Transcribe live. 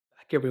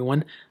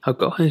Everyone, I'll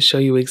go ahead and show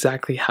you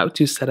exactly how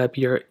to set up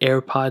your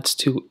AirPods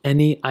to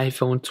any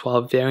iPhone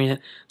 12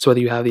 variant. So whether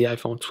you have the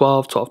iPhone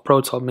 12, 12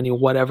 Pro, 12 mini,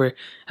 whatever,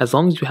 as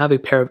long as you have a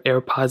pair of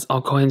AirPods,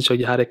 I'll go ahead and show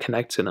you how to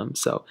connect to them.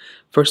 So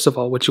first of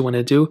all, what you want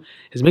to do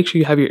is make sure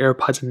you have your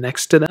AirPods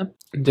next to them,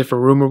 in a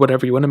different room or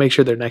whatever. You want to make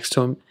sure they're next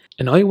to them.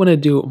 And all you want to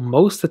do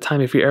most of the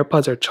time, if your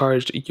AirPods are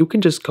charged, you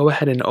can just go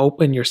ahead and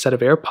open your set of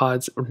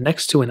AirPods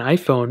next to an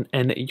iPhone,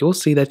 and you'll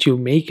see that you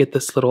may get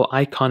this little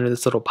icon or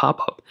this little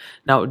pop-up.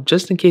 Now,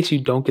 just in case you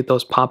don't get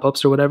those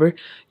pop-ups or whatever,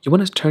 you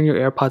want to turn your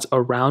AirPods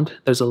around.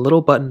 There's a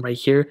little button right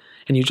here,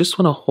 and you just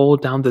want to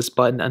hold down this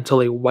button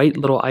until a white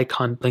little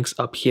icon blinks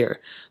up here.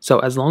 So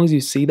as long as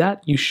you see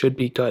that, you should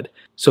be good.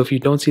 So if you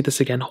don't see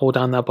this again, hold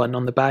down that button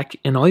on the back,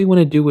 and all you want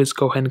to do is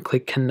go ahead and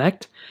click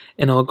connect,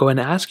 and it'll go ahead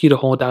and ask you to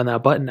hold down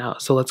that button now.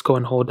 So let's go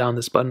and hold down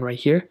this button right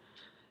here.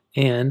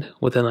 And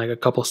within like a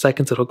couple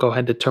seconds, it'll go ahead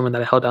and determine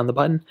that I held down the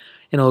button,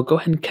 and it'll go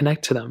ahead and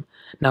connect to them.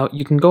 Now,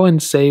 you can go ahead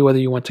and say whether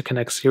you want to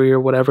connect Siri or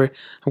whatever.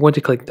 I'm going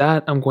to click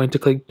that. I'm going to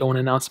click Don't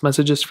Announce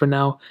Messages for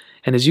now.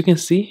 And as you can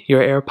see,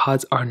 your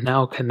AirPods are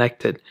now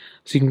connected.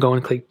 So you can go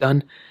and click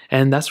Done.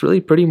 And that's really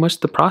pretty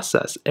much the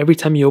process. Every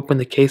time you open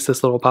the case,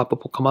 this little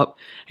pop-up will come up,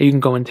 and you can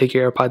go and take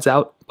your AirPods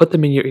out, put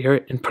them in your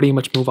ear, and pretty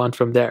much move on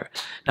from there.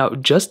 Now,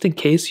 just in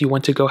case you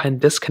want to go ahead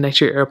and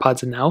disconnect your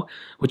AirPods now,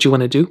 what you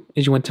want to do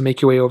is you want to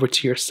make your way over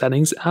to your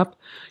settings app.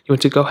 You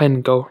want to go ahead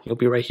and you'll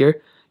be right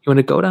here. You want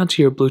to go down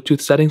to your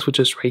Bluetooth settings, which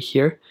is right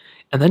here.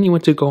 And then you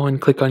want to go and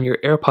click on your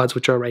AirPods,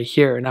 which are right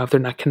here. Now, if they're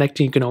not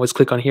connecting, you can always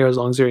click on here as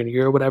long as they're in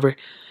your ear or whatever.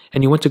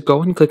 And you want to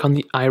go and click on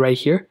the eye right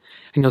here.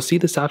 And you'll see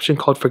this option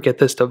called Forget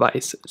This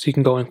Device. So you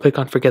can go and click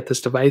on Forget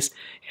This Device,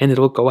 and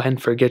it'll go ahead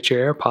and forget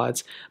your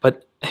AirPods.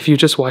 But if you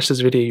just watched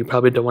this video, you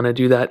probably don't want to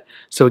do that.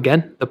 So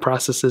again, the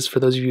process is, for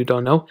those of you who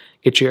don't know,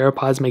 get your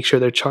AirPods, make sure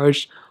they're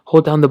charged,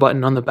 hold down the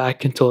button on the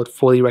back until it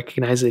fully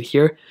recognizes it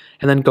here,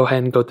 and then go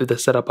ahead and go through the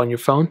setup on your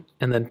phone,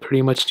 and then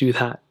pretty much do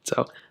that.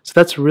 So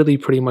that's really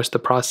pretty much the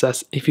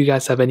process. If you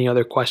guys have any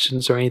other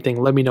questions or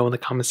anything, let me know in the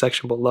comment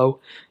section below.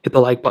 Hit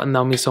the like button, that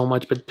would mean so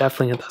much, but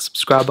definitely hit the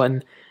subscribe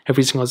button.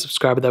 Every single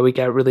subscriber that we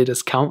get really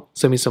does count,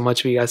 so it means so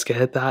much if you guys can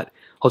hit that.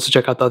 Also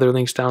check out the other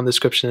links down in the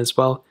description as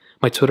well.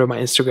 My Twitter, my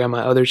Instagram,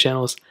 my other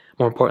channels.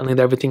 More importantly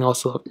than everything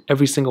else,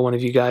 every single one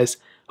of you guys.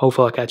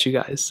 Hopefully I'll catch you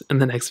guys in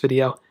the next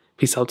video.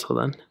 Peace out till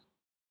then.